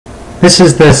This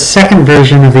is the second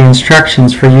version of the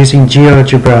instructions for using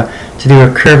GeoGebra to do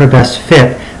a curve of best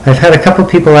fit. I've had a couple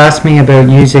people ask me about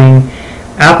using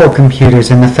Apple computers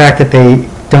and the fact that they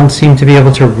don't seem to be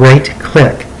able to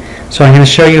right-click. So I'm going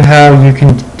to show you how you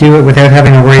can do it without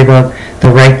having to worry about the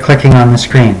right-clicking on the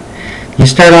screen. You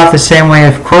start off the same way,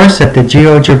 of course, at the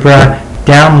GeoGebra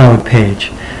download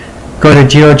page. Go to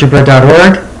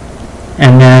geogebra.org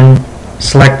and then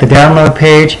select the download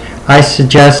page. I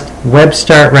suggest Web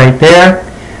Start right there,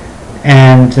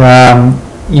 and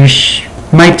you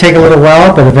might take a little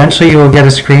while, but eventually you will get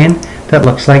a screen that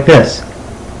looks like this.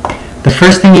 The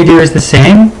first thing you do is the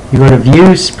same. You go to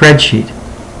View Spreadsheet.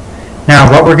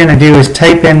 Now what we're going to do is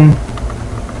type in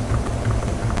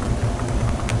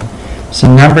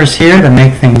some numbers here to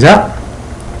make things up.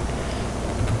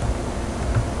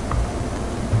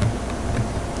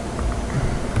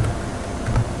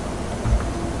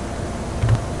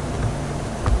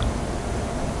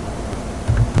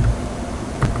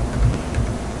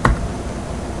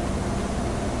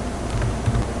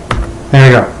 There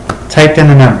we go. Typed in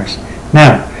the numbers.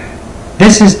 Now,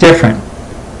 this is different.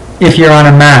 If you're on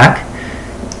a Mac,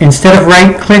 instead of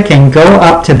right-clicking, go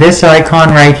up to this icon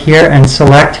right here and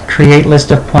select Create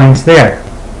List of Points there.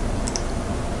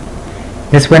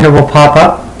 This window will pop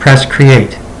up. Press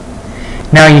Create.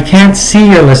 Now, you can't see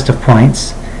your list of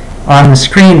points on the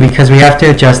screen because we have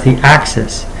to adjust the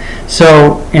axis.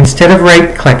 So, instead of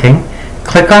right-clicking,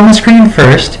 click on the screen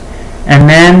first, and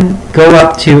then go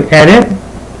up to Edit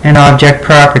and Object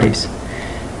Properties.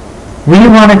 We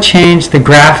want to change the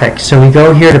graphics, so we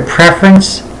go here to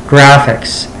Preference,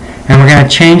 Graphics, and we're going to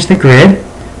change the grid.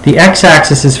 The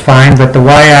x-axis is fine, but the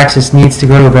y-axis needs to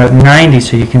go to about 90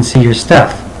 so you can see your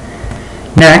stuff.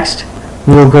 Next,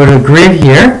 we will go to Grid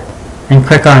here and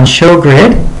click on Show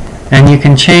Grid, and you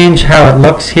can change how it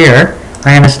looks here.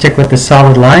 I'm going to stick with the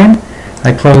solid line.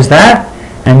 I close that,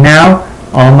 and now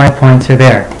all my points are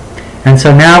there. And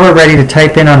so now we're ready to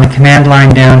type in on the command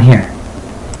line down here.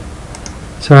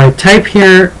 So I type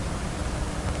here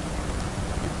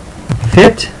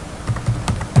fit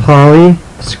poly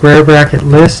square bracket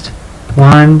list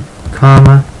 1,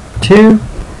 2,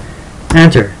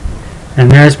 enter.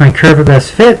 And there's my curve of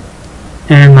best fit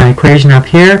and my equation up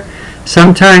here.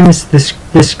 Sometimes this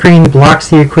screen blocks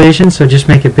the equation, so just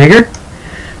make it bigger.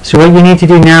 So what you need to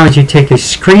do now is you take a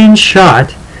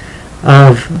screenshot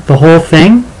of the whole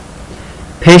thing,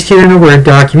 paste it in a Word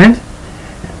document,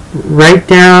 write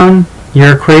down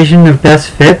your equation of best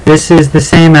fit. This is the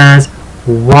same as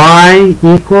y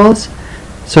equals,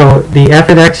 so the f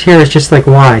of x here is just like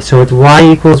y, so it's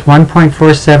y equals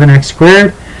 1.47x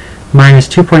squared minus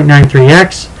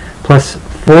 2.93x plus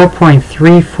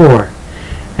 4.34.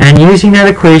 And using that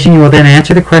equation, you will then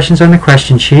answer the questions on the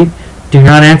question sheet. Do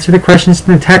not answer the questions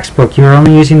in the textbook. You are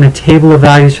only using the table of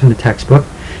values from the textbook.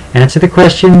 Answer the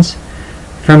questions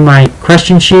from my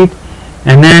question sheet,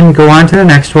 and then go on to the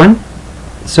next one.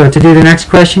 So to do the next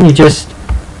question, you just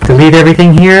delete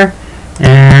everything here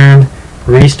and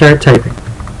restart typing.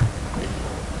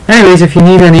 Anyways, if you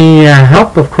need any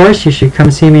help, of course, you should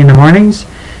come see me in the mornings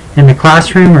in the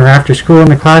classroom, or after school in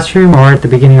the classroom, or at the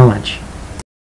beginning of lunch.